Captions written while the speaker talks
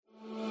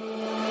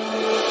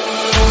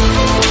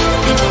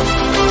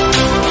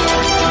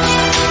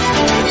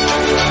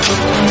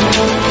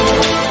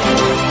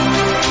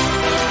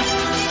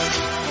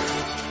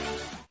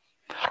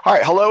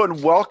Hello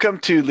and welcome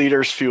to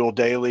Leaders Fuel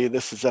Daily.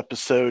 This is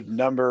episode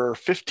number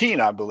 15,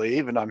 I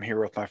believe, and I'm here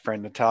with my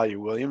friend Natalia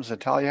Williams.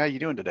 Natalia, how are you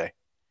doing today?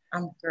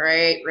 I'm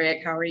great,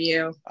 Rick. How are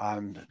you?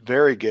 I'm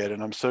very good,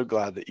 and I'm so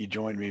glad that you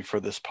joined me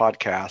for this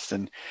podcast.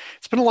 And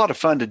it's been a lot of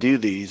fun to do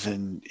these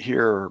and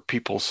hear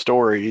people's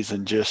stories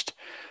and just,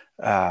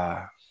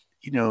 uh,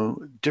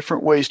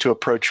 different ways to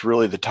approach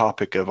really the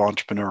topic of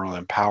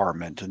entrepreneurial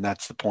empowerment. And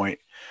that's the point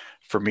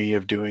for me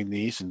of doing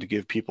these, and to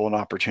give people an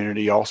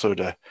opportunity also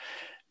to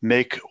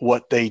make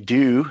what they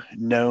do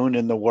known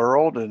in the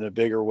world in a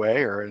bigger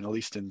way, or at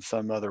least in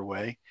some other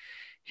way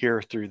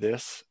here through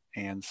this.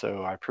 And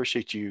so I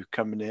appreciate you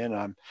coming in.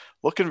 I'm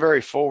looking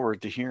very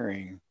forward to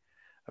hearing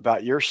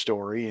about your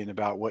story and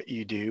about what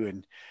you do.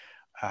 And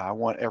I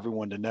want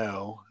everyone to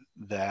know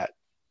that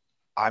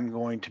I'm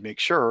going to make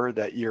sure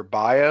that your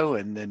bio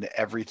and then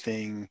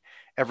everything,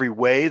 every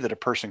way that a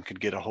person could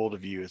get a hold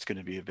of you is going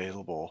to be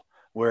available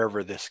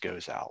wherever this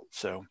goes out.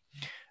 So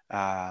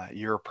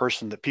you're a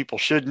person that people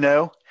should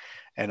know,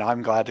 and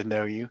I'm glad to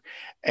know you.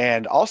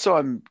 And also,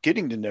 I'm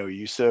getting to know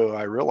you. So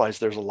I realize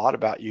there's a lot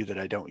about you that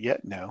I don't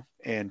yet know.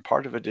 And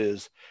part of it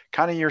is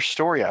kind of your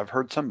story. I've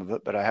heard some of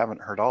it, but I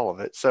haven't heard all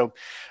of it. So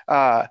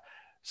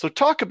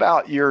talk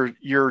about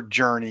your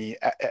journey.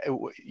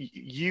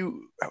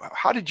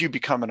 How did you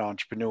become an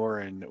entrepreneur,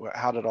 and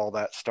how did all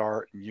that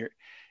start?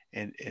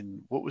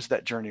 And what was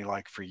that journey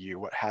like for you?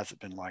 What has it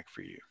been like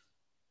for you?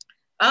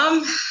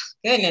 Um,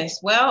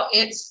 Goodness. Well,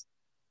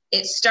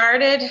 it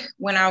started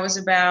when I was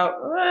about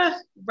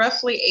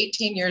roughly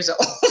 18 years old.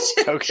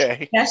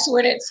 Okay. That's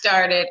when it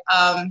started.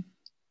 I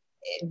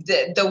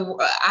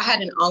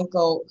had an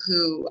uncle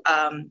who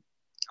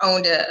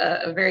owned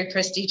a very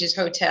prestigious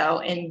hotel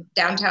in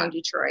downtown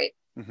Detroit.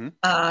 Mm-hmm.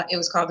 It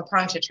was called the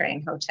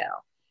Pontchartrain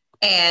Hotel.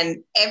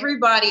 And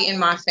everybody in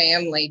my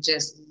family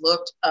just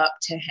looked up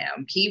to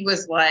him. He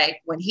was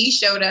like, when he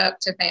showed up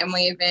to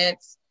family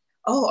events,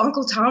 oh,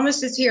 Uncle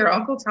Thomas is here.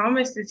 Uncle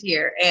Thomas is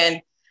here.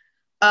 And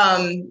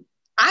I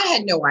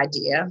had no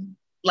idea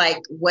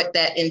like what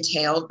that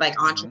entailed, like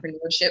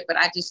entrepreneurship, but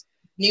I just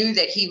knew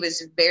that he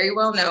was very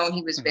well known.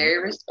 He was very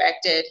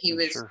respected. He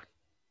was Sure.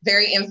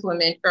 very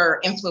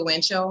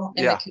influential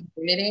in the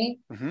community.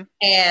 Mm-hmm.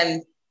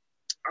 And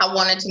I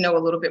wanted to know a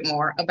little bit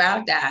more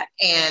about that.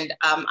 And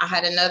I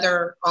had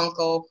another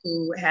uncle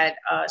who had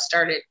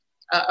started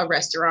a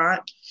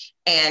restaurant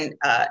and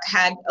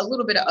had a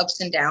little bit of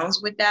ups and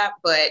downs with that,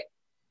 but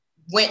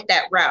went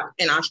that route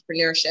in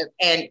entrepreneurship.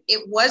 And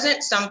it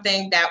wasn't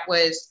something that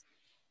was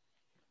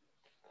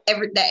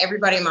that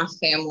everybody in my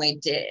family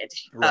did.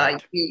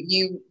 Right.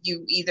 You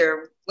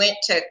either went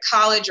to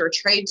college or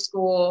trade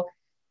school,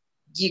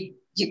 you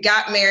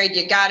got married,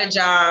 you got a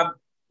job,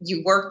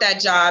 you worked that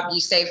job, you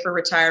saved for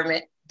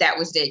retirement. That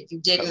was it. You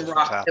didn't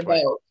rock the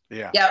boat.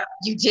 Yeah. Yep.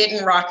 You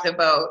didn't rock the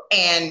boat.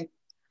 And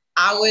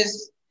I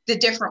was the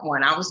different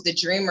one. I was the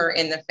dreamer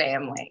in the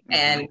family. Mm-hmm.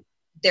 And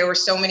there were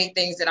so many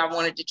things that I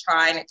wanted to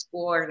try and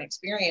explore and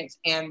experience.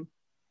 And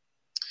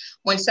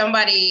when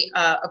somebody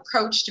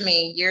approached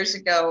me years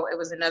ago, it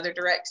was another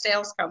direct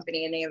sales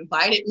company, and they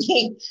invited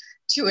me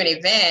to an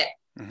event.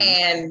 Mm-hmm.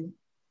 And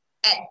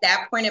at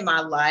that point in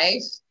my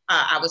life,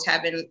 I was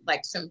having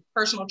like some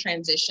personal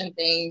transition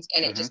things,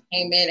 and it just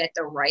came in at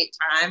the right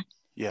time.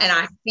 Yes. And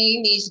I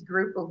seen these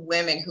group of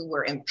women who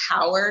were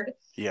empowered.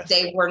 Yes.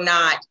 They were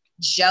not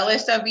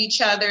jealous of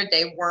each other.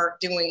 They weren't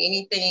doing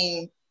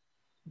anything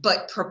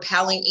but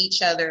propelling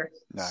each other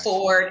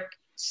forward,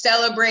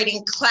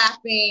 celebrating,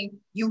 clapping,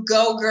 you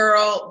go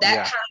girl, that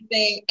kind of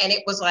thing. And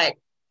it was like,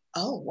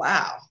 oh,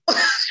 wow.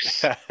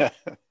 My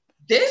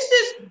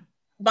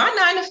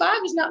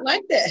 9-to-5 is not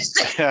like this.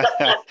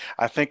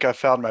 I think I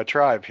found my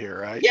tribe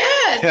here, right?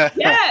 Yes.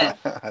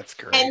 That's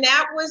great. And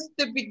that was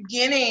the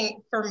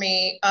beginning for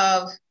me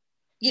of,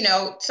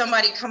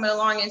 somebody coming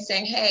along and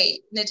saying,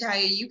 hey,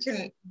 Natalia, you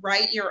can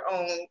write your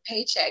own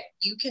paycheck.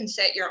 You can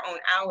set your own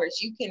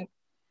hours. You can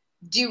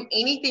do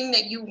anything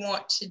that you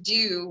want to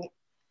do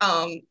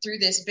through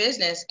this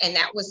business. And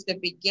that was the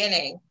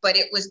beginning. But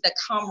it was the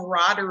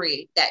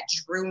camaraderie that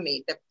drew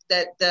me,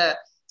 the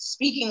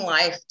speaking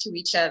life to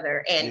each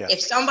other. And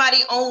if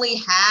somebody only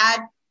had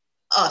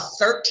a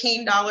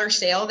 $13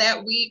 sale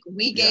that week,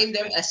 we gave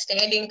them a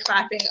standing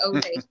clapping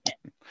ovation.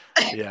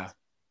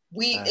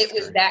 It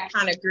was that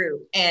kind of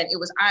group, and it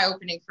was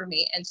eye-opening for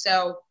me. And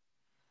so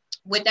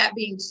with that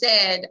being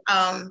said,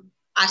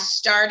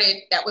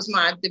 that was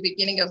the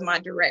beginning of my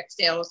direct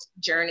sales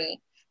journey.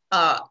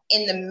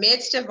 In the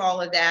midst of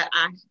all of that,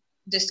 I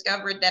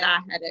discovered that I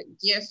had a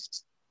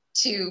gift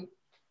to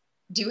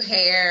do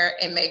hair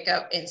and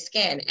makeup and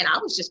skin. And I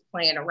was just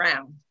playing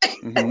around.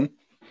 Mm-hmm.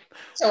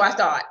 So I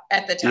thought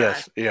at the time.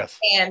 Yes.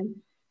 And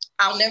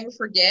I'll never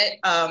forget,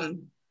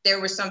 there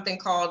was something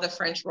called the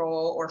French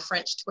roll or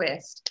French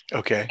twist.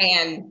 Okay.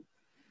 And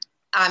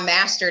I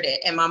mastered it.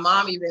 And my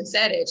mom even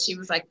said it. She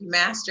was like, you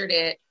mastered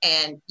it,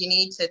 and you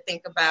need to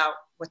think about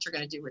what you're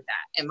going to do with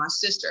that. And my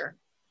sister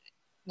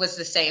was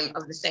the same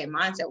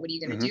mindset. What are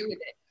you going to do with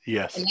it?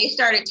 Yes. And they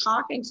started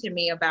talking to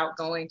me about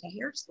going to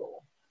hair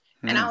school.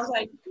 And I was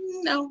like,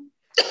 no.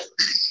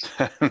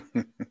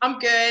 I'm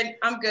good.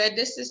 I'm good.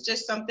 This is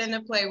just something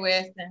to play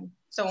with and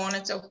so on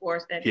and so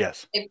forth. And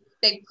Yes.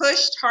 they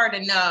pushed hard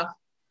enough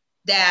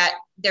that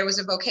there was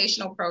a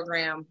vocational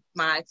program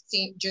my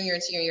junior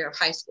and senior year of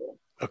high school.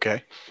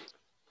 Okay.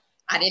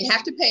 I didn't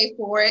have to pay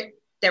for it.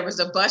 There was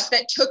a bus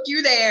that took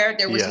you there.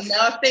 There was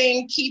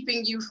nothing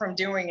keeping you from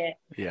doing it.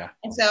 Yeah.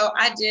 And so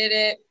I did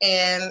it,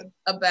 and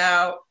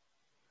about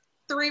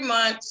 3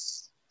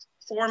 months,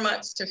 4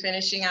 months to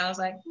finishing, I was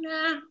like,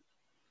 nah,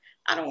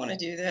 I don't want to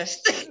do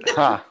this.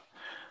 Huh.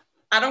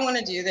 I don't want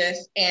to do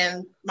this.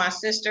 And my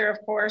sister, of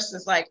course,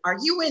 is like, are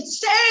you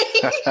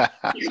insane?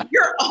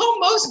 You're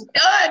almost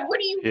done. What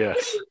are you doing?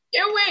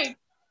 And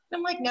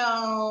I'm like,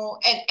 no.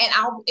 And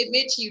I'll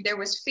admit to you, there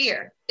was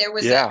fear. There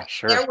was,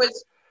 there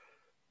was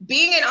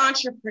being an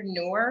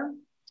entrepreneur.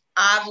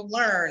 I've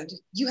learned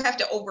you have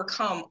to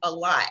overcome a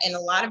lot. And a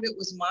lot of it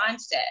was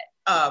mindset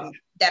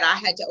that I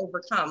had to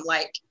overcome,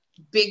 like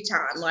big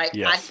time. Like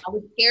I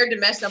was scared to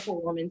mess up a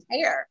woman's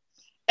hair.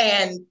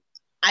 And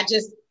I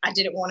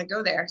didn't want to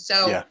go there.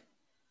 So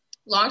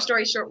long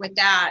story short with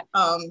that,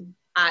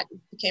 I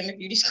became a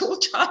beauty school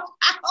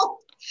dropout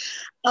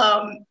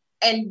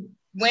and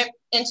went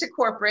into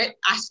corporate.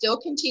 I still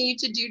continued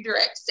to do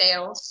direct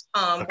sales.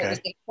 It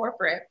was in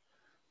corporate.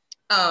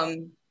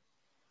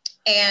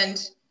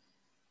 And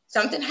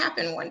something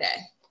happened one day.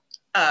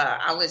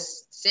 I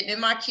was sitting in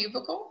my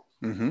cubicle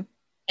and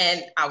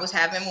I was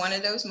having one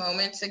of those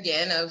moments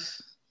again of,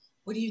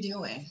 what are you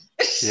doing?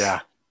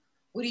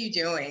 What are you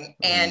doing?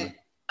 And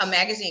a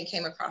magazine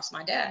came across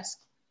my desk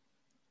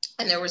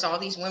and there was all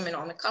these women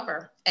on the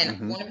cover,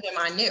 and one of them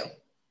I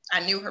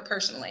knew her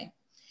personally.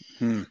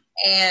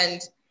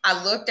 And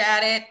I looked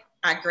at it,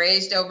 I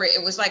grazed over it.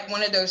 It was like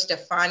one of those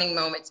defining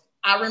moments.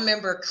 I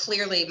remember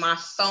clearly my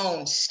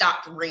phone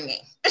stopped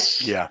ringing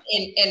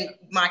in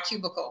my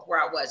cubicle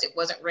where I was. It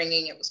wasn't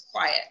ringing, it was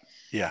quiet.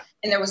 Yeah.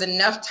 And there was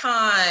enough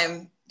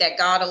time that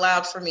God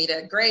allowed for me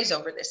to graze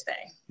over this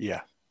thing. Yeah.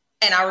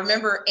 And I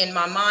remember in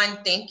my mind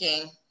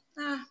thinking,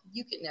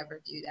 you could never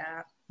do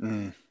that.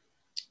 And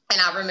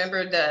I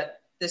remember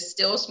the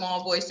still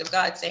small voice of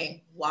God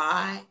saying,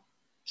 why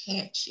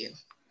can't you?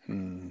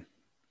 And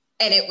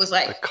it was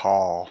like a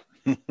call.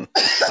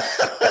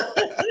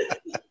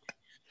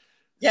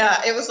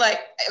 Yeah, it was like,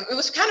 it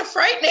was kind of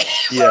frightening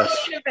for a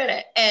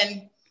minute.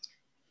 And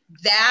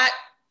that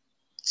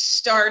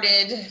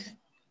started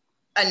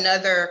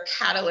another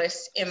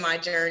catalyst in my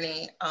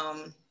journey.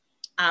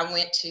 I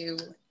went to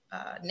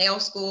nail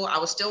school. I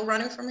was still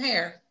running from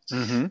hair.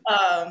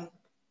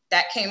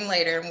 That came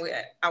later, and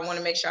I want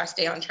to make sure I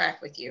stay on track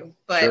with you.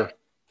 But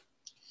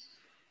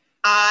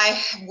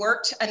I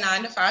worked a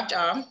 9-to-5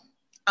 job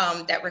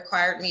that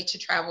required me to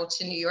travel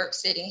to New York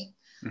City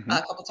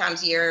a couple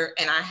times a year.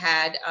 And I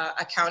had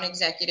account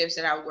executives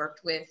that I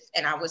worked with,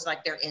 and I was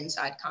like their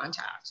inside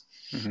contact.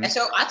 And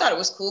so I thought it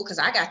was cool because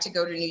I got to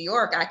go to New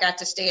York. I got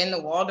to stay in the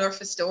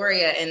Waldorf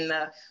Astoria, in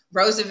the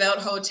Roosevelt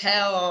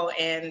Hotel,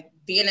 and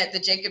being at the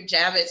Jacob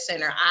Javits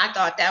Center. I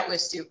thought that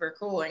was super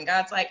cool. And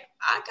God's like,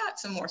 I got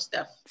some more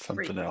stuff.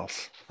 Something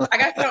else. I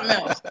got something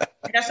else.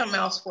 I got something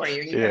else for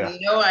you. You have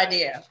no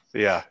idea.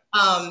 Yeah.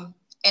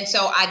 And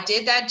so I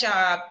did that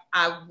job.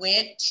 I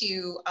went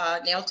to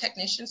nail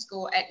technician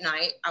school at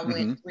night. I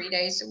went 3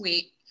 days a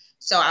week.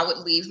 So I would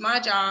leave my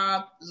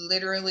job,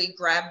 literally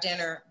grab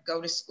dinner,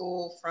 go to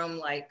school from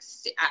like,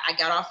 I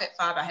got off at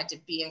 5. I had to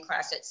be in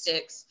class at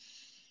 6,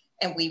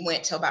 and we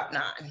went till about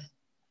 9.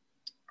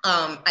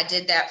 I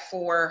did that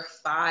for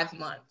 5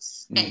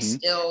 months and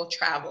still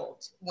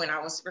traveled when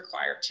I was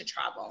required to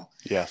travel.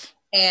 Yes.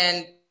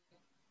 And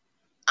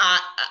I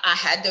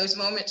had those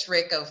moments,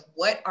 Rick, of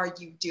what are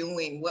you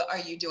doing? What are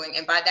you doing?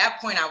 And by that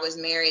point I was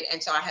married.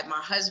 And so I had my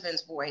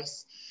husband's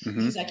voice.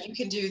 He's like, you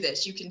can do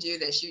this. You can do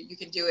this. You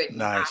can do it.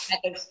 Nice. I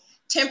had those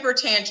temper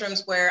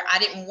tantrums where I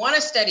didn't want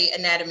to study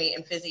anatomy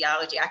and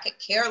physiology. I could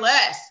care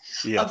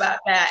less about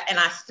that. And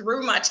I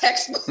threw my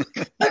textbook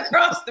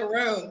across the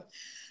room,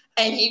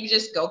 and he would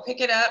just go pick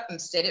it up and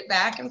sit it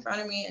back in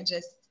front of me and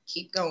just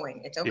keep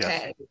going. It's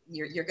okay.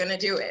 Yes. You're going to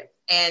do it.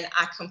 And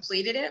I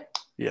completed it.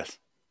 Yes.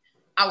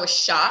 I was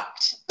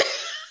shocked.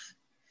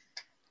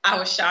 I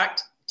was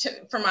shocked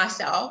for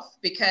myself,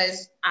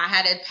 because I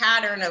had a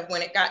pattern of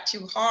when it got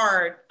too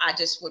hard, I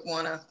just would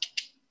want to,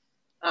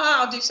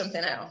 I'll do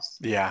something else.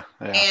 Yeah.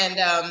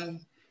 And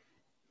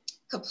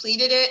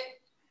completed it,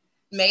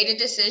 made a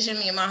decision,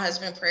 me and my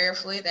husband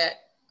prayerfully, that,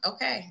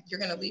 okay, you're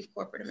going to leave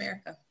corporate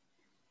America.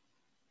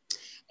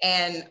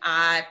 And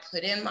I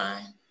put in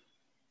my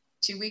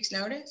 2 weeks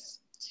notice.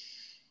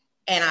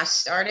 And I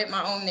started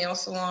my own nail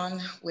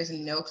salon with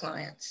no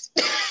clients.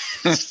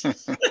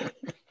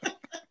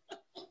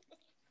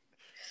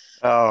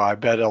 Oh, I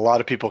bet a lot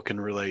of people can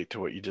relate to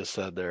what you just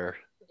said there.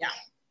 Yeah.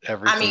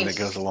 Everything that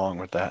goes along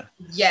with that.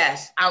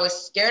 Yes. I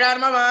was scared out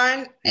of my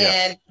mind.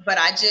 But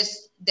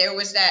there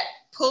was that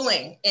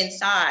pulling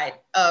inside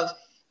of,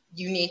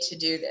 you need to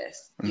do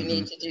this. You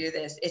need to do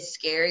this. It's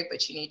scary,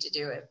 but you need to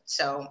do it.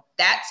 So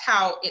that's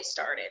how it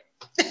started.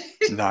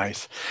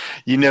 Nice.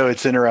 You know,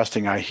 it's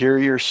interesting. I hear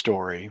your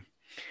story,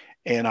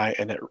 and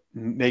it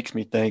makes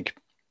me think,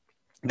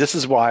 This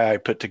is why I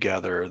put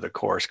together the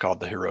course called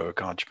The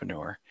Heroic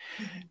Entrepreneur,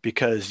 Mm-hmm.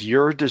 because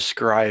you're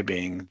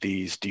describing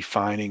these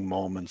defining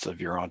moments of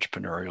your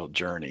entrepreneurial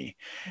journey.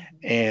 Mm-hmm.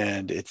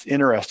 And it's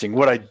interesting.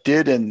 What I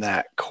did in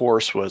that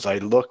course was I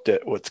looked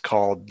at what's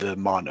called the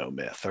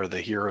monomyth, or the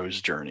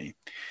hero's journey.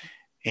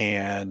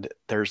 And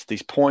there's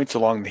these points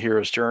along the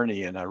hero's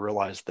journey, and I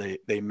realized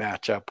they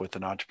match up with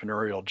an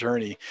entrepreneurial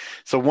journey.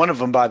 So one of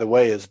them, by the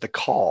way, is the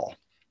call,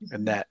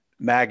 and that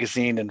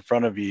magazine in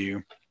front of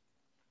you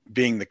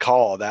being the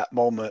call, that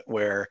moment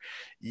where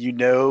you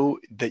know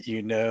that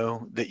you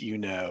know that you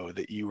know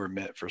that you were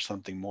meant for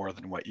something more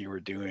than what you were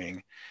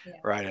doing Yeah.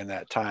 right in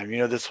that time. You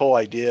know, this whole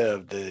idea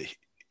of the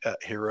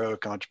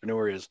heroic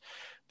entrepreneur is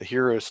the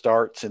hero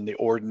starts in the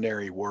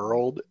ordinary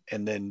world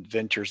and then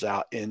ventures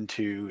out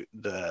into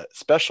the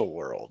special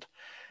world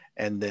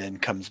and then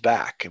comes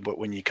back. But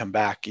when you come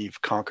back,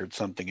 you've conquered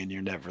something and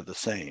you're never the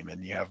same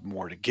and you have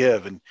more to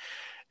give.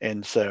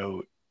 And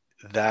so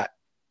that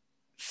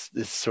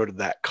is sort of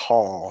that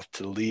call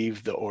to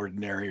leave the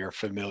ordinary or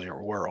familiar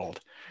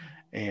world.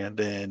 And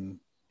then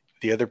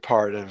the other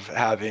part of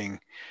having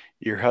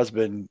your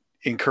husband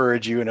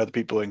encourage you and other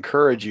people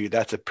encourage you,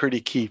 that's a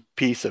pretty key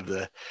piece of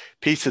the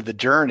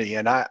journey.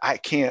 And I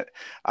can't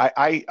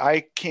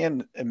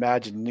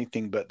imagine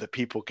anything but that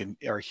people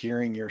are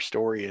hearing your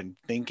story and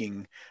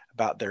thinking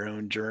about their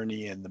own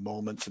journey and the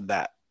moments and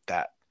that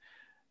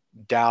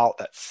doubt,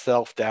 that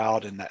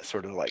self-doubt, and that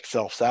sort of like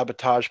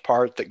self-sabotage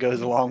part that goes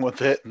along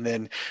with it, and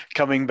then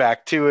coming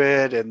back to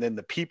it, and then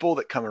the people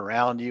that come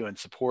around you and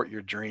support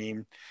your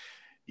dream.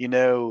 You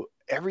know,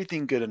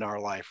 everything good in our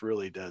life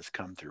really does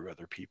come through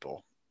other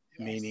people.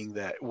 Yes. Meaning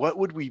that what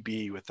would we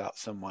be without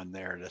someone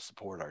there to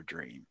support our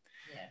dream?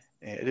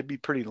 Yes. It'd be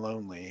pretty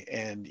lonely.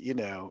 And, you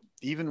know,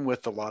 even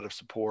with a lot of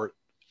support,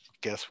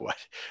 guess what?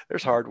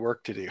 There's hard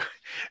work to do.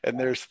 And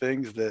there's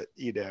things that,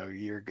 you know,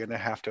 you're going to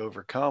have to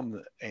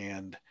overcome.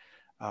 And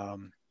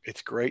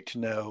it's great to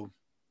know,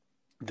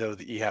 though,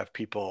 that you have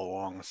people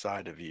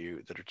alongside of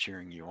you that are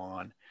cheering you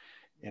on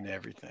in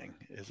everything,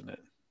 isn't it?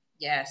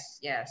 Yes,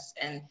 yes.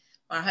 And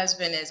my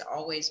husband has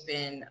always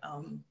been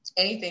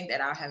anything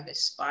that I have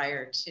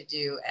aspired to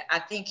do. I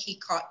think he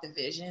caught the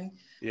vision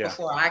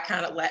before I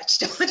kind of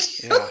latched on to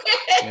it.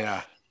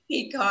 Yeah.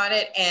 He caught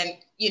it. And,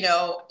 you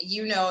know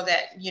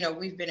that,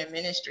 we've been in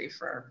ministry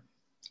for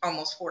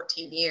almost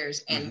 14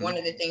 years. And one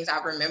of the things I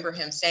remember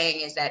him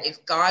saying is that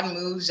if God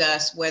moves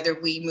us, whether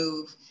we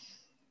move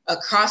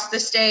across the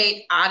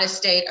state, out of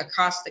state,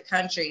 across the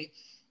country,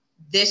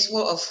 this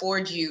will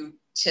afford you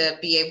to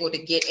be able to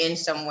get in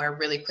somewhere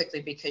really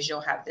quickly because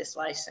you'll have this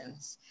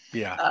license.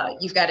 Yeah.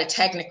 You've got a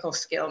technical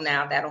skill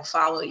now that'll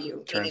follow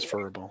you.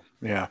 Transferable.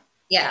 Anywhere.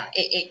 Yeah. Yeah.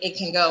 It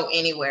can go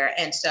anywhere.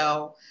 And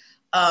so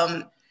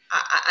the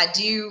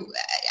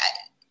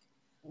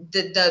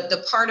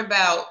part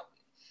about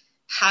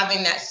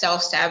having that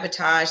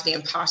self-sabotage, the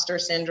imposter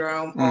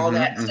syndrome, all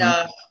that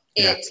stuff,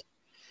 it's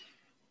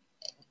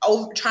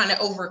trying to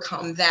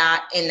overcome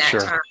that in that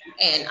time.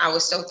 And I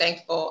was so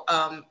thankful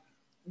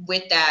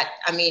with that.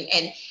 I mean,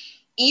 and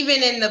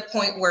even in the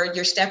point where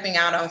you're stepping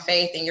out on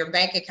faith and your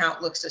bank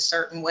account looks a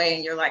certain way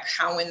and you're like,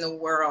 how in the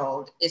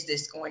world is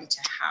this going to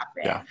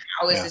happen? Yeah.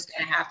 How is this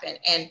going to happen?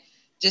 And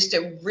just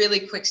a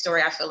really quick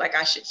story. I feel like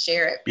I should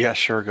share it. Yeah,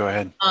 sure. Go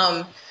ahead.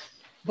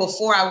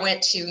 Before I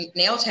went to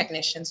nail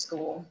technician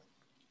school,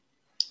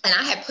 and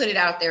I had put it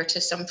out there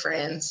to some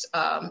friends,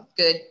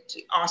 good,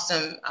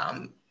 awesome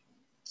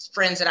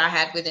friends that I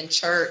had within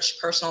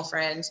church, personal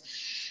friends,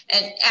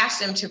 and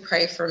asked them to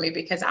pray for me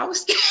because I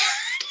was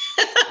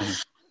scared,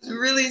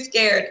 really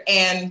scared.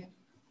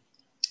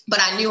 But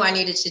I knew I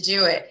needed to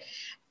do it.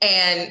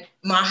 And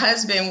my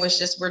husband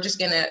was we're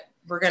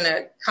going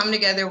to come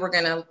together. We're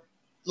going to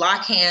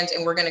lock hands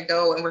and we're going to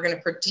go and we're going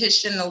to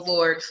petition the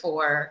Lord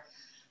for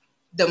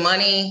the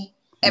money,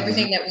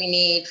 everything that we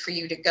need for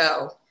you to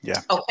go.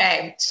 Yeah.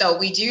 Okay. So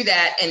we do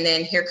that. And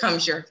then here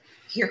comes your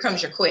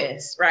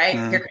quiz, right?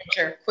 Here comes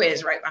your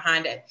quiz right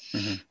behind it.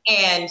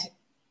 And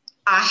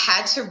I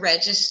had to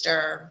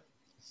register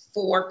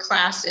 4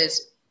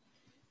 classes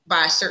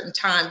by a certain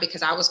time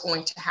because I was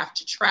going to have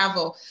to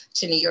travel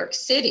to New York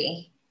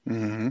City.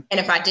 And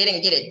if I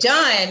didn't get it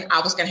done,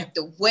 I was going to have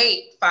to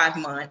wait 5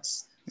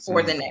 months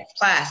for the next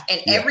class.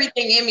 And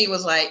everything in me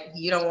was like,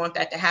 you don't want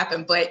that to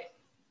happen. But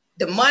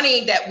the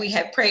money that we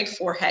had prayed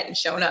for hadn't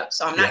shown up.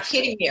 So I'm not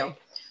kidding you.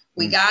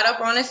 We got up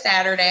on a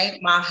Saturday.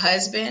 My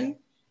husband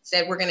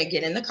said, we're going to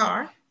get in the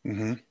car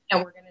and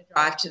we're going to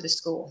drive to the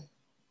school.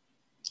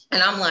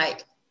 And I'm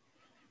like,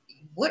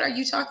 what are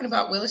you talking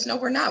about, Willis? No,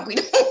 we're not. We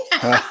don't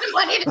have the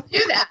money to do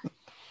that.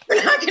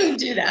 We're not going to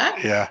do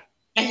that. Yeah.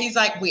 And he's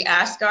like, we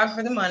asked God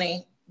for the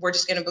money. We're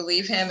just going to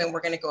believe him and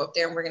we're going to go up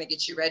there and we're going to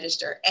get you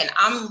registered. And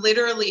I'm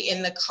literally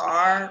in the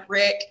car,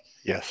 Rick.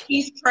 Yes.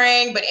 He's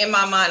praying, but in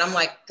my mind, I'm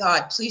like,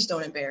 God, please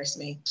don't embarrass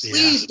me.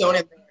 Please don't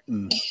embarrass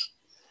me.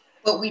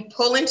 But we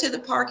pull into the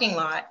parking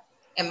lot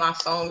and my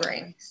phone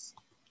rings.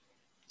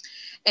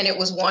 And it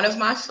was one of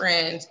my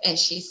friends. And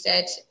she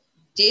said,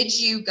 did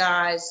you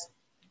guys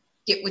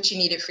get what you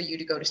needed for you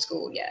to go to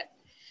school yet?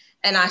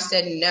 And I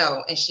said,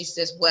 no. And she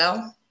says,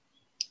 well,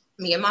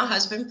 Me and my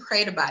husband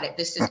prayed about it.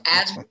 This is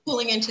as we're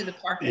pulling into the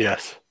parking lot.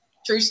 Yes.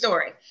 True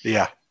story.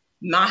 Yeah.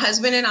 My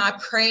husband and I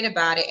prayed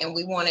about it, and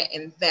we want to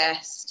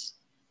invest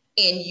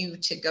in you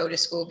to go to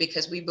school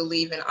because we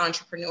believe in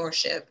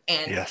entrepreneurship,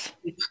 and Yes.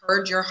 we've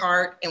heard your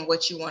heart and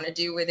what you want to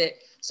do with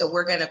it. So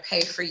we're going to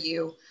pay for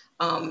you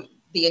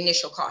the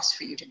initial cost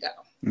for you to go.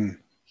 Mm.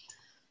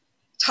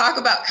 Talk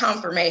about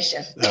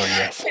confirmation. Oh,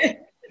 yes.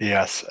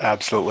 Yes,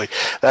 absolutely.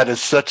 That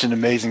is such an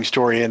amazing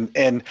story.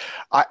 And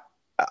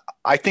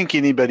I think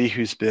anybody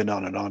who's been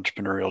on an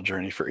entrepreneurial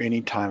journey for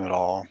any time at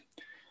all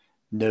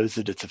knows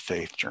that it's a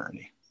faith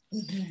journey.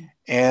 Mm-hmm.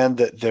 And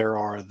that there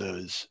are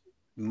those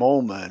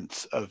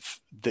moments of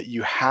that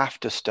you have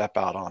to step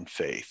out on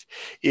faith.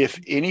 If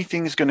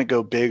anything's going to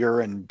go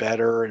bigger and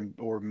better and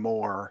or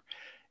more,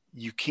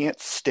 you can't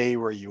stay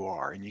where you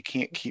are, and you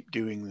can't keep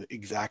doing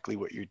exactly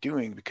what you're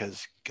doing,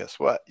 because guess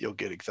what? You'll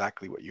get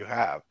exactly what you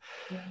have.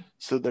 Yeah.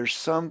 So there's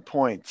some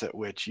points at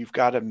which you've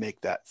got to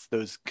make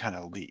those kind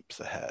of leaps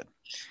ahead.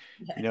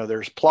 Yeah. You know,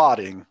 there's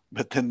plotting,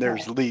 but then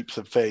there's leaps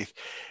of faith.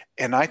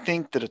 And I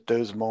think that at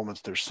those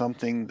moments, there's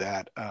something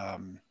that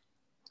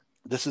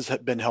this has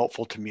been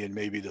helpful to me, and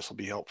maybe this will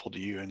be helpful to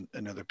you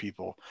and other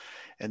people.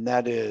 And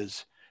that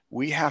is,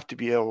 we have to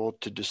be able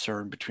to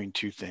discern between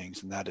two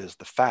things, and that is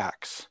the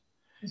facts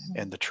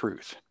and the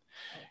truth.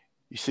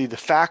 You see, the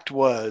fact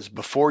was,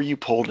 before you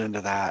pulled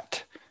into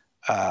that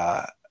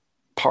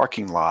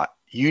parking lot,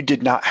 you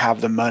did not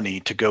have the money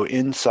to go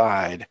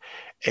inside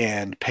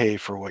and pay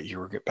for what you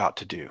were about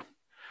to do.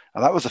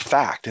 Now, that was a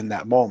fact in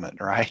that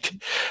moment, right?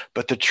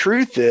 But the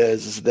truth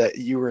is that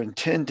you were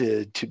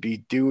intended to be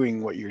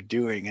doing what you're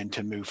doing and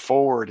to move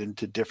forward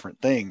into different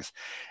things.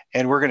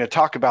 And we're going to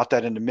talk about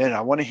that in a minute.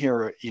 I want to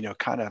hear,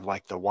 kind of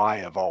like the why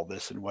of all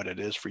this and what it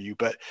is for you.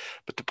 But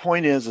the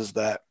point is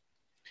that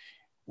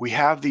we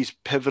have these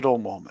pivotal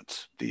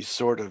moments, these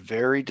sort of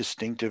very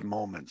distinctive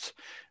moments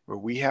where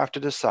we have to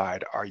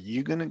decide, are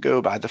you going to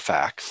go by the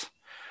facts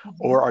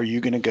or are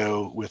you going to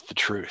go with the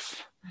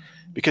truth?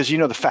 Because,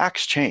 the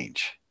facts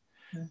change.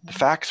 The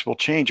facts will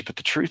change, but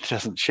the truth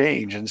doesn't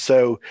change. And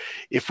so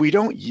if we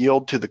don't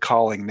yield to the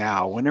calling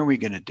now, when are we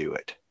going to do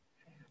it?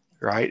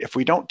 Right? If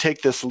we don't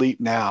take this leap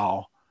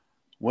now,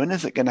 when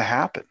is it going to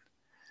happen?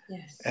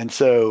 Yes. And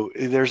so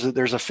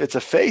it's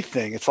a faith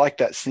thing. It's like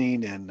that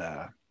scene in,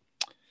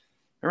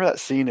 remember that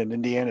scene in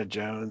Indiana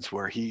Jones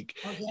where he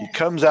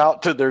comes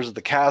out to, there's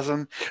the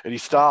chasm, and he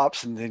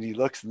stops, and then he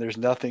looks and there's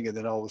nothing. And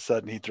then all of a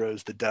sudden he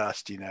throws the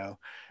dust,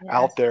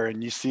 out there,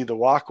 and you see the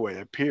walkway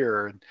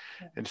appear.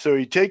 And so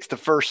he takes the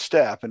first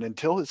step, and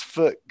until his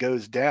foot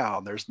goes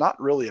down, there's not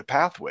really a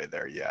pathway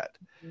there yet.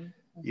 Mm-hmm.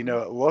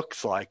 It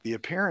looks like the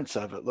appearance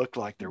of it looked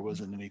like there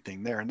wasn't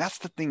anything there. And that's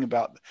the thing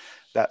about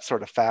that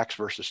sort of facts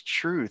versus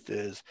truth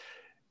is,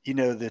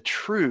 the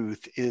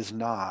truth is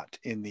not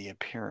in the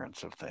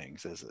appearance of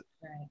things, is it?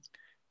 Right.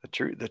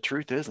 The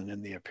truth isn't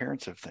in the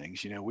appearance of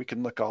things. We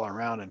can look all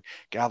around and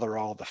gather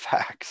all the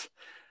facts,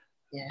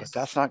 but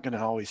that's not going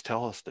to always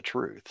tell us the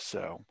truth.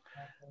 So,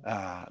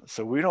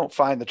 so we don't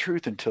find the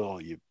truth until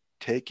you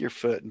take your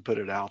foot and put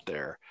it out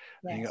there,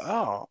 and you go,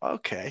 oh,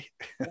 okay.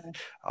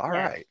 All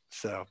right.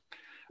 So,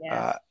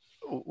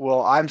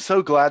 well, I'm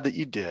so glad that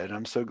you did.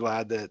 I'm so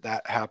glad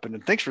that happened.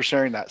 And thanks for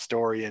sharing that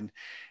story. And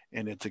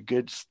it's a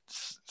good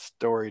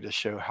story to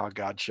show how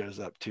God shows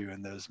up too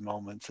in those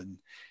moments and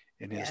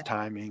in his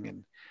timing.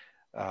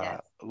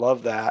 And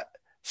love that.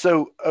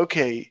 So,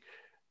 okay.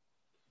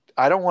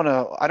 I don't want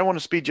to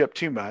speed you up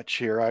too much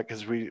here,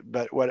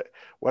 but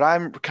what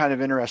I'm kind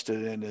of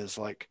interested in is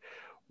like,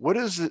 what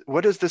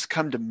does this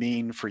come to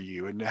mean for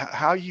you, and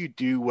how you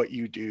do what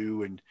you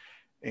do,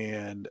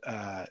 and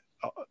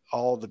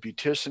all the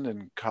beautician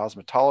and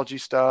cosmetology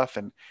stuff,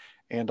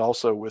 and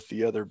also with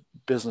the other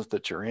business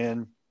that you're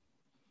in.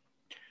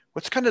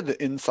 What's kind of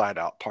the inside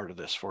out part of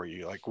this for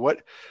you? Like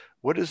what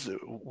is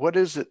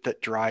it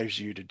that drives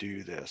you to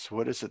do this?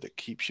 What is it that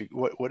keeps you,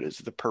 what is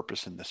the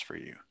purpose in this for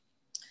you?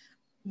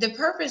 The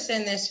purpose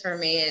in this for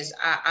me is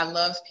I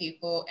love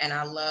people, and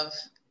I love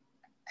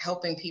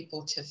helping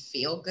people to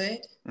feel good.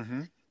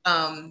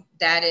 Mm-hmm.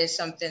 That is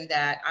something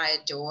that I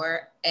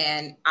adore.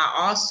 And I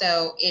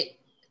also,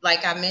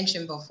 like I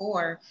mentioned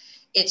before,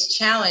 it's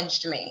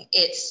challenged me.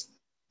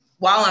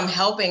 While I'm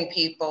helping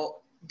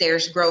people,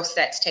 there's growth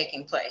that's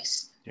taking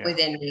place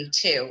within me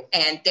too.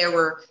 And there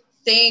were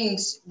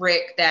things,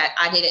 Rick, that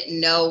I didn't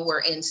know were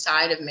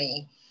inside of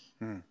me,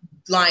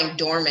 lying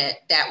dormant,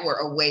 that were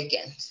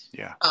awakened.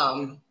 Yeah.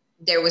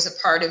 There was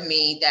a part of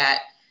me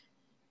that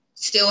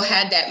still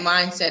had that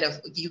mindset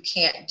of, you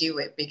can't do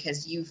it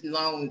because you've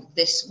known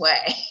this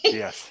way.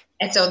 Yes.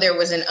 And so there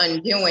was an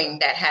undoing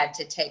that had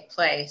to take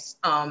place.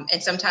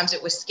 And sometimes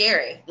it was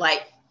scary,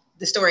 like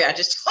the story I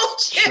just told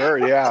you.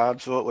 Sure. Yeah,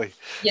 absolutely.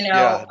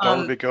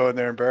 Don't be going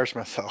there and embarrass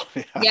myself.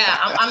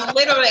 I'm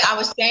literally, I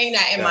was saying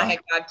that in my head,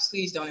 God,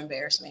 please don't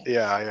embarrass me.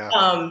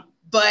 Yeah.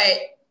 But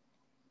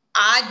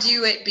I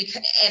do it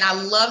because, and I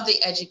love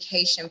the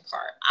education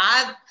part.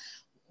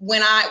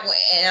 And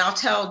I'll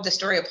tell the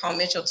story of Paul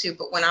Mitchell too,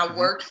 but when I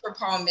worked for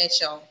Paul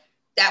Mitchell,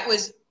 that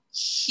was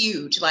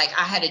huge. Like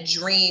I had a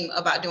dream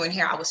about doing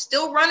hair. I was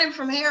still running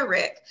from hair,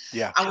 Rick.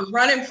 Yeah. I was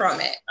running from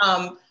it.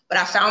 But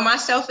I found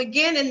myself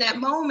again in that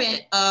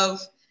moment of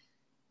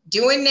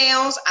doing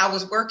nails. I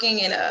was working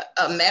in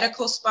a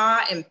medical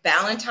spa in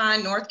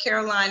Ballantyne, North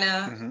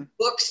Carolina,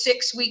 booked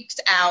 6 weeks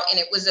out. And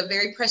it was a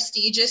very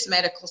prestigious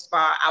medical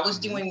spa. I was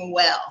doing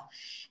well.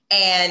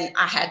 And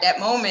I had that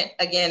moment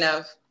again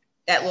of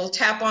that little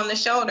tap on the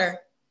shoulder.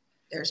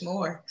 There's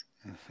more.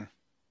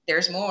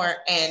 There's more.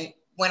 And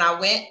when I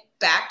went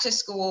back to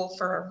school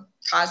for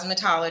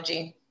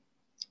cosmetology,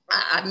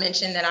 I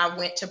mentioned that I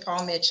went to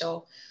Paul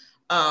Mitchell,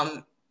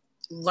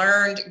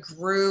 learned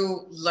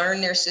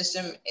their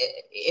system.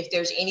 If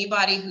there's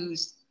anybody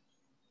whose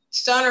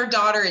son or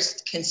daughter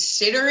is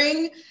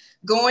considering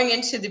going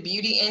into the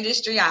beauty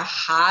industry, I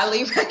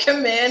highly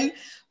recommend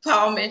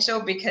Paul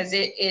Mitchell because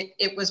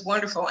it was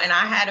wonderful. And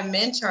I had a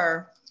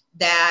mentor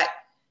that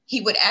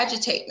he would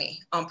agitate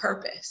me on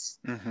purpose.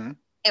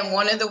 And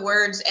one of the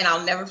words, and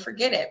I'll never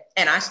forget it,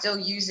 and I still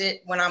use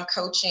it when I'm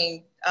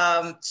coaching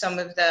some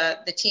of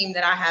the team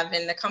that I have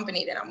in the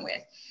company that I'm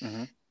with.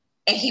 And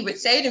he would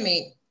say to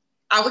me,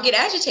 I would get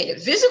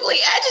agitated, visibly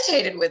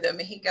agitated with him.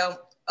 And he'd go,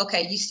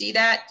 okay, you see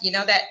that? You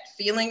know, that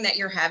feeling that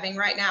you're having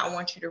right now? I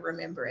want you to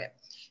remember it.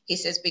 He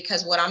says,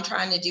 because what I'm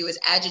trying to do is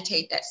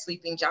agitate that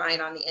sleeping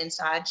giant on the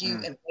inside you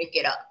and wake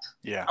it up.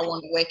 Yeah. I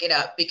want to wake it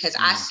up because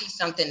I see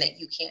something that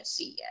you can't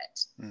see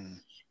yet.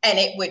 And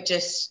it would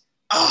just,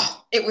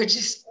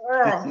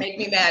 make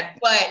me mad.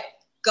 But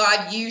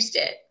God used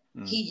it.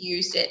 He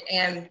used it.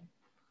 And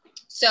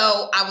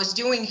so I was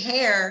doing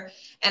hair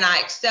and I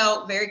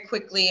excelled very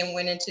quickly and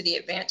went into the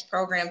advanced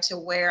program to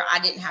where I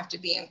didn't have to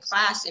be in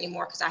class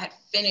anymore because I had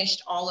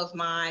finished all of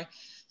my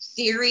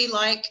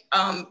theory-like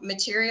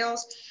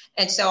materials.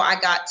 And so I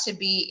got to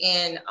be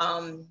in,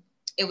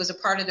 it was a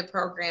part of the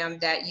program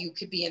that you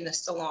could be in the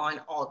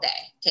salon all day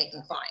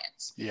taking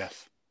clients.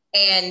 Yes.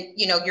 And,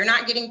 you know, you're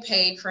not getting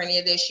paid for any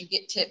of this. You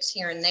get tips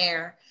here and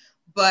there,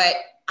 but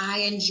I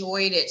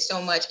enjoyed it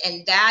so much.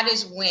 And that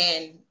is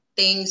when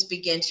things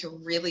begin to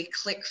really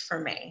click for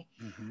me.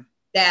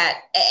 That,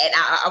 and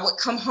I would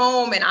come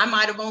home and I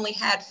might have only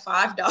had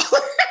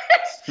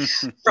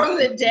 $5 from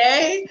the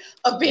day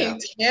of being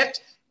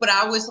tipped. But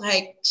I was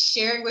like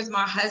sharing with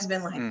my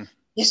husband, like,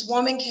 this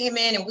woman came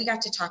in and we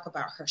got to talk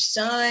about her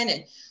son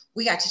and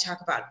we got to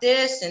talk about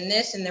this and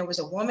this. And there was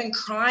a woman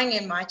crying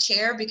in my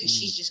chair because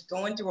she's just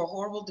going through a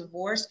horrible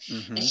divorce.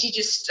 And she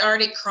just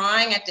started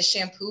crying at the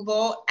shampoo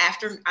bowl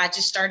after I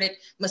just started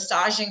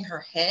massaging her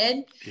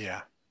head.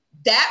 Yeah.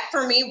 That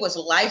for me was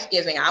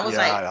life-giving. I was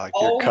like,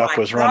 your cup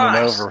was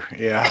running over.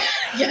 Yeah.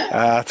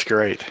 That's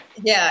great.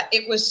 Yeah,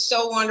 it was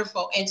so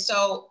wonderful. And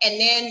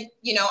then,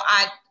 you know,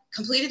 I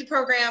completed the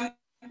program,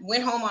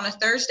 went home on a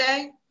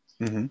Thursday.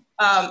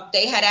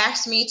 They had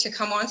asked me to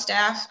come on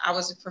staff. I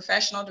was a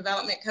professional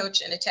development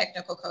coach and a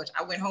technical coach.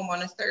 I went home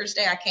on a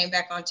Thursday. I came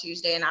back on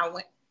Tuesday and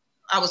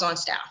I was on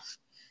staff.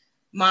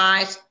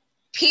 My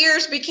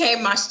peers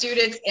became my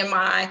students and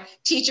my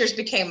teachers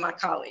became my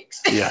colleagues.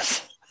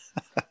 Yes.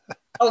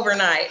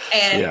 Overnight.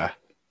 And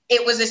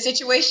it was a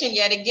situation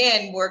yet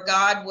again where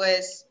God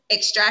was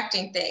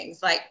extracting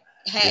things like,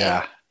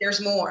 hey,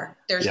 there's more.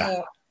 There's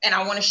more. And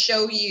I want to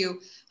show you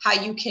how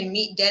you can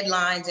meet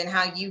deadlines and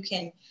how you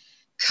can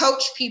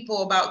coach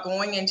people about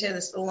going into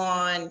the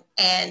salon.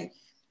 And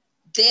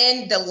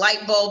then the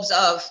light bulbs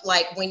of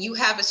like when you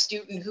have a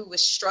student who was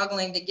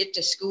struggling to get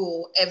to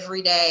school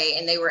every day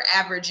and they were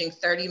averaging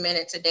 30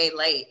 minutes a day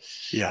late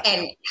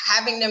and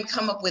having them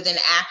come up with an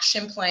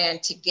action plan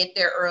to get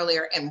there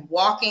earlier and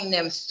walking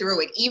them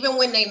through it, even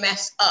when they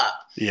mess up.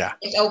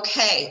 It's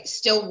okay.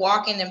 Still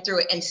walking them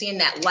through it and seeing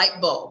that light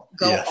bulb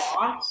go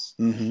off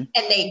and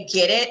they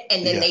get it.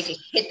 And then they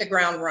just hit the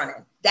ground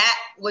running. That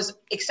was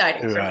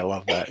exciting. Ooh, I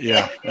love that.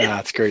 Yeah.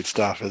 It's great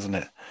stuff, isn't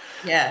it?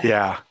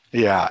 Yeah.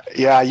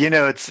 You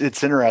know,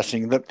 it's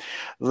interesting that,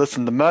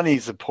 listen, the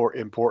money's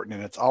important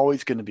and it's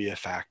always going to be a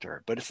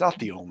factor, but it's not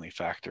the only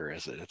factor,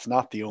 is it? It's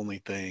not the only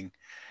thing.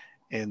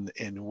 And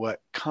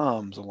what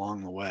comes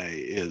along the way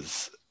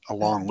is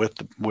along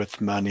with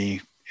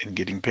money and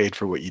getting paid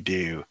for what you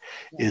do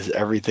is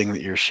everything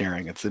that you're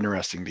sharing. It's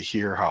interesting to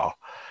hear how,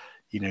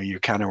 you know, you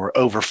kind of were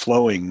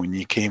overflowing when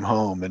you came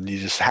home and you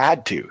just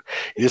had to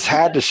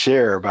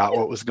share about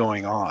what was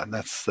going on.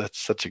 That's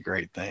such a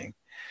great thing.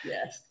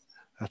 Yes.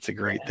 That's a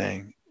great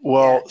thing.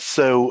 Well,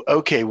 so,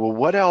 okay. Well,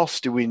 what else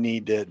do we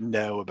need to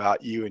know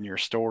about you and your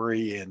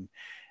story and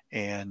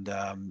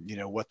you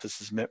know, what this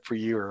has meant for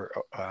you or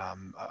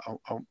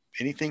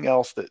anything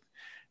else that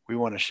we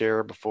want to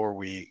share before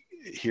we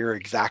hear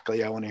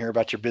exactly? I want to hear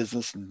about your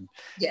business and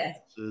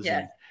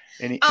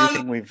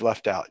anything we've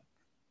left out.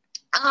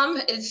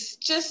 It's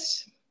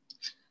just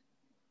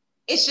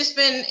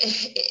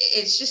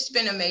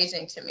been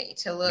amazing to me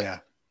to look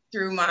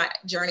through my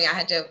journey. I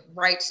had to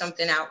write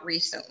something out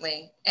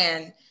recently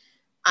and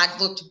I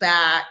looked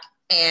back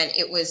and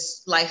it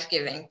was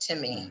life-giving to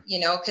me, you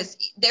know, because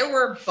there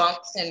were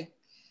bumps and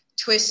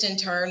twists and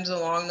turns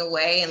along the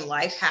way and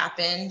life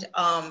happened.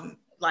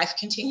 Life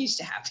continues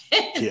to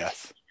happen.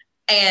 Yes.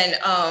 And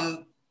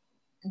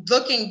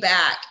looking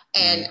back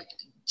and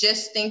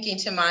just thinking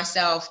to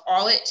myself,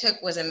 all it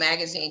took was a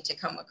magazine to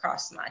come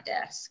across my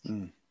desk.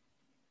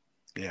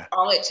 Yeah.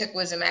 All it took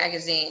was a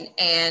magazine,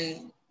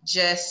 and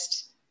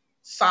just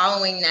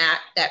following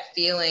that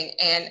feeling.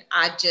 And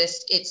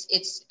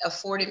it's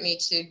afforded me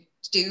to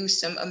do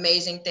some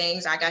amazing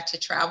things. I got to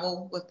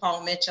travel with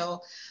Paul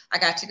Mitchell. I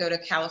got to go to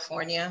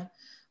California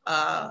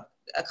a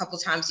couple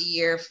times a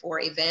year for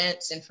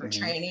events and for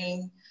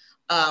training.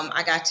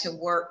 I got to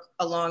work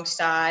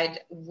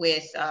alongside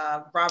with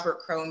Robert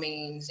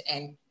Cromines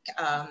and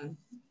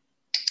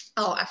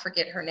I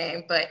forget her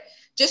name, but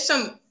just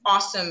some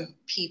awesome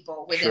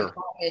people within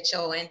Paul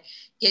Mitchell, and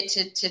get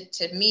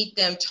to meet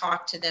them,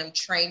 talk to them,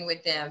 train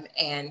with them,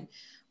 and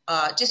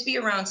just be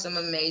around some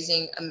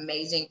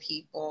amazing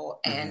people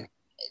and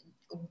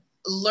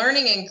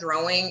learning and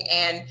growing.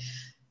 And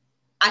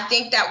I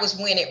think that was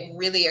when it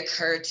really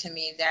occurred to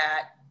me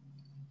that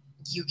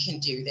you can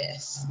do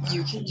this.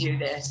 You can do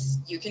this.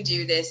 You can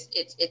do this.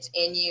 It's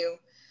in you.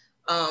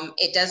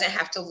 It doesn't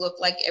have to look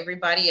like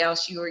everybody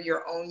else. You are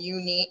your own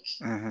unique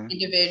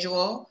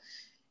individual.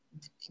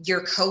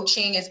 Your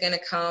coaching is going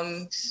to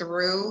come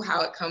through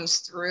how it comes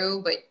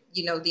through, but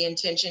the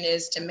intention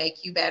is to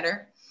make you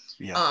better.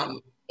 Yes.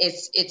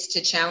 It's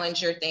to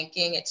challenge your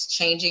thinking. It's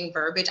changing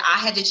verbiage. I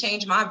had to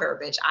change my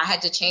verbiage. I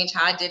had to change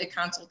how I did a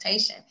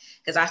consultation,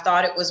 because I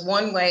thought it was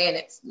one way, and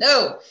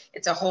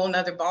it's a whole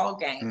nother ball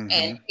game.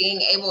 And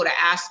being able to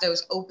ask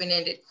those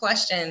open-ended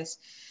questions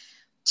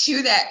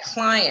to that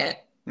client.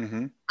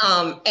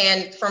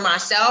 And for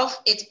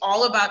myself, it's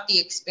all about the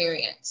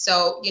experience.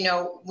 So,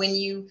 when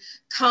you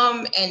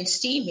come and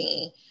see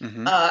me,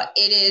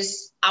 it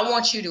is, I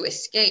want you to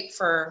escape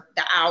for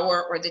the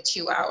hour or the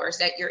 2 hours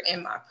that you're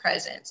in my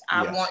presence.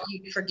 I want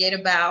you to forget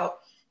about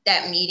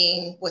that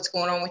meeting, what's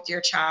going on with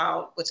your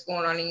child, what's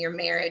going on in your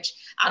marriage.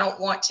 I don't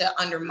want to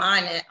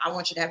undermine it. I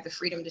want you to have the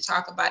freedom to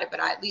talk about it, but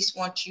I at least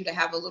want you to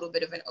have a little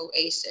bit of an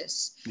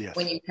oasis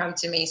when you come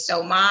to me.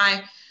 So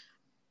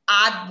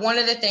one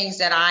of the things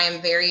that I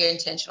am very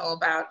intentional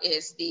about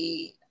is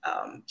the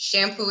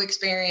shampoo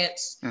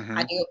experience.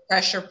 I do a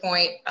pressure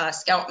point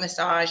scalp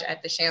massage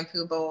at the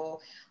shampoo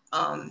bowl.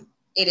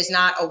 It is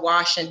not a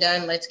wash and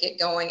done, let's get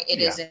going. It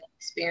is an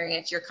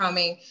experience. You're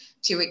coming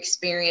to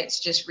experience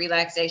just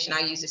relaxation. I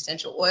use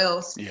essential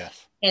oils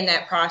in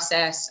that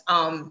process.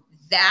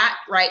 That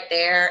right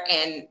there,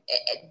 and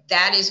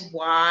that is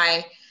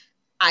why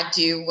I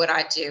do what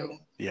I do.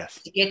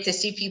 Yes. To get to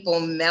see people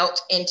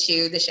melt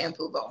into the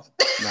shampoo bowl.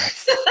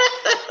 Nice.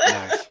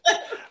 Nice.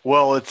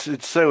 Well,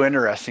 it's so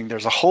interesting.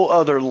 There's a whole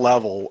other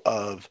level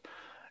of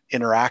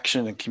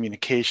interaction and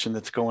communication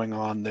that's going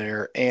on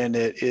there, and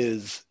it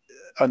is,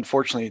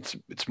 unfortunately,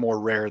 it's more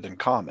rare than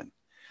common.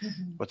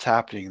 What's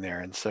happening there,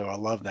 and so I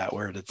love that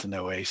word. It's an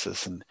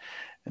oasis, and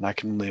I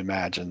can only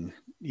imagine,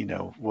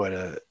 what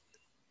a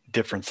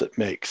difference it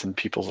makes in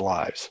people's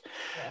lives.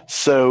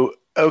 So,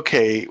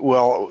 okay,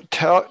 well,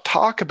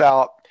 talk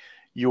about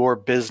your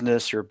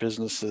business, your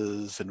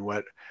businesses, and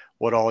what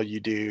all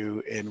you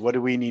do, and what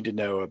do we need to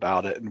know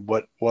about it, and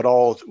what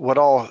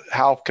all,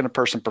 how can a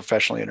person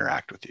professionally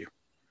interact with you?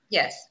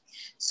 Yes.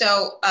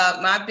 So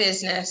my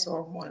business,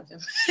 or one of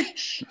them,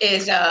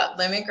 is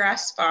Lemongrass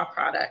Spa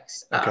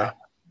Products. Okay.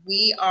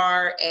 We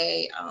are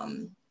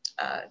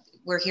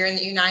we're here in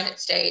the United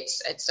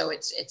States, so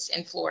it's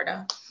in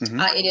Florida.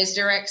 It is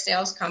direct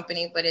sales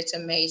company, but it's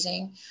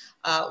amazing.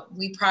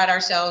 We pride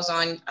ourselves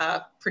on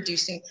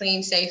producing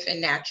clean, safe,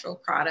 and natural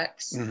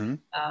products.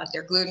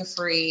 They're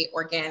gluten-free,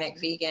 organic,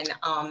 vegan.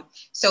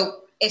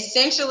 So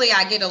essentially,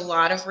 I get a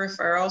lot of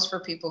referrals for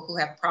people who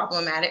have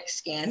problematic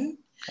skin.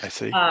 I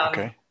see.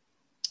 Okay.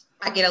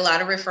 I get a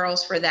lot of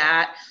referrals for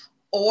that.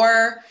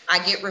 Or I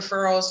get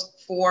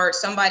referrals for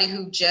somebody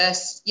who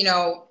just,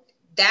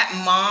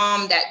 that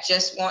mom that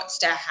just wants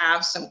to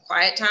have some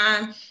quiet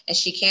time, and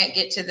she can't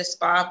get to the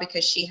spa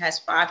because she has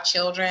 5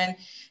 children.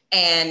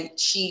 And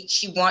she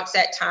wants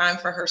that time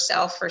for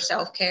herself, for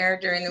self-care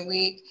during the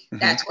week.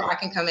 That's where I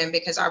can come in,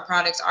 because our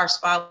products are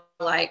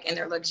spa-like and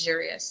they're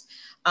luxurious.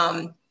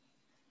 I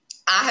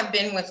have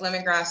been with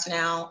Lemongrass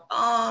now.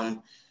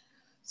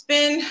 It's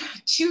been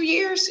 2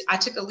 years. I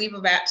took a leave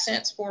of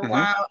absence for a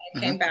while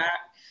and came back.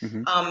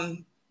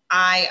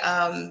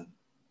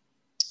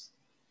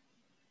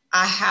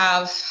 I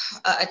have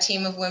a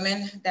team of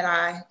women that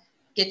I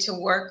get to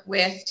work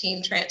with.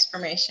 Team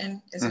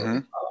Transformation is what we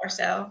call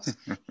ourselves.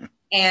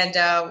 And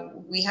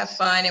we have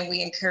fun, and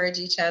we encourage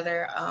each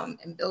other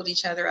and build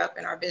each other up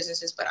in our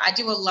businesses. But I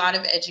do a lot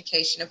of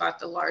education about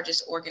the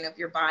largest organ of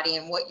your body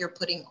and what you're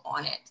putting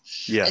on it.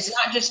 Yes. It's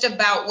not just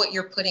about what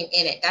you're putting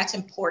in it. That's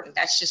important.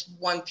 That's just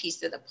one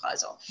piece of the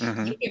puzzle. You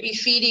can be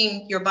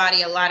feeding your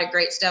body a lot of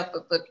great stuff,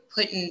 but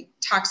putting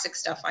toxic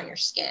stuff on your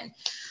skin.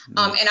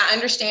 And I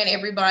understand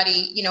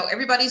everybody,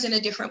 everybody's in a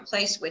different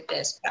place with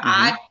this. But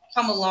I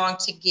come along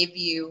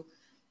to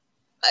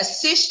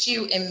assist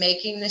you in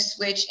making the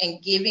switch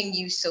and giving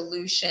you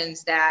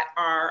solutions that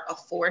are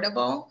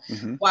affordable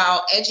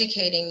while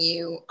educating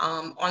you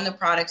on the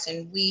products.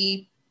 And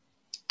we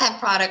have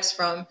products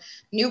from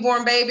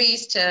newborn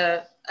babies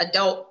to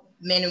adult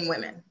men and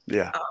women.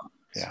 Yeah.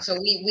 So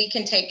we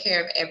can take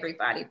care of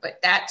everybody, but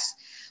that's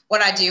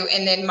what I do.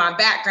 And then my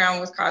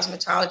background with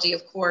cosmetology,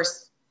 of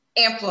course,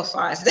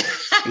 amplifies that.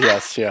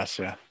 Yes.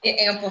 Yeah. It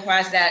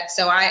amplifies that.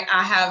 So I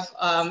have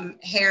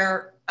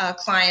hair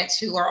clients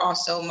who are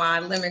also my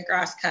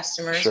lemongrass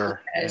customers.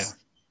 Sure.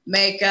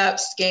 Makeup,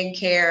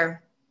 skincare,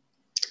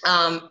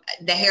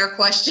 the hair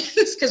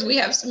questions, because we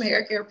have some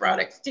hair care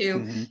products too.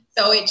 Mm-hmm.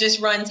 So it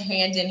just runs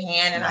hand in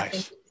hand. And nice. I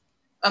think it's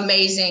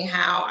amazing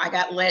how I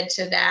got led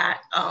to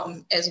that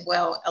as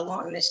well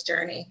along this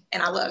journey.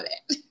 And I love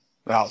it.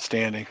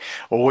 Outstanding.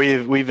 Well,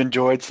 we've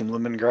enjoyed some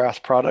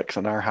lemongrass products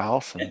in our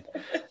house, and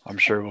I'm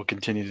sure we'll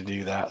continue to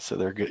do that. So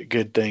they're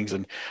good things.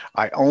 And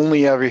I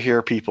only ever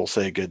hear people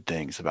say good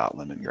things about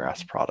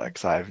lemongrass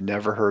products. I've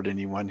never heard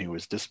anyone who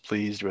was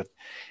displeased with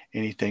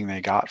anything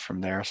they got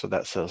from there. So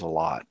that says a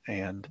lot.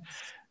 And,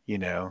 you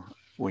know,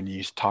 when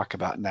you talk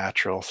about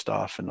natural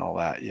stuff and all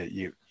that,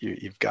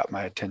 you've got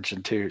my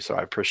attention too. So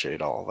I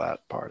appreciate all of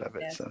that part of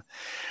it. Yes. So,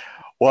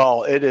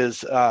 well, it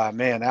is,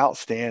 man,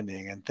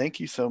 outstanding. And thank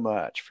you so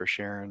much for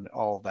sharing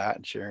all of that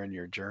and sharing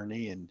your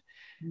journey.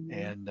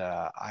 And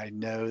I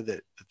know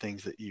that the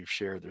things that you've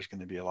shared, there's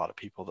going to be a lot of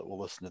people that will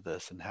listen to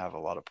this and have a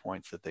lot of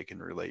points that they can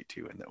relate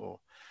to and that will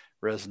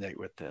resonate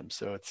with them.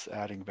 So it's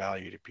adding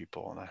value to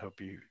people. And I hope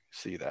you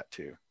see that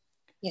too.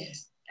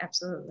 Yes,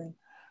 absolutely.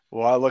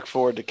 Well, I look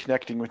forward to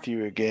connecting with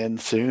you again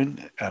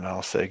soon, and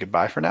I'll say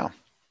goodbye for now.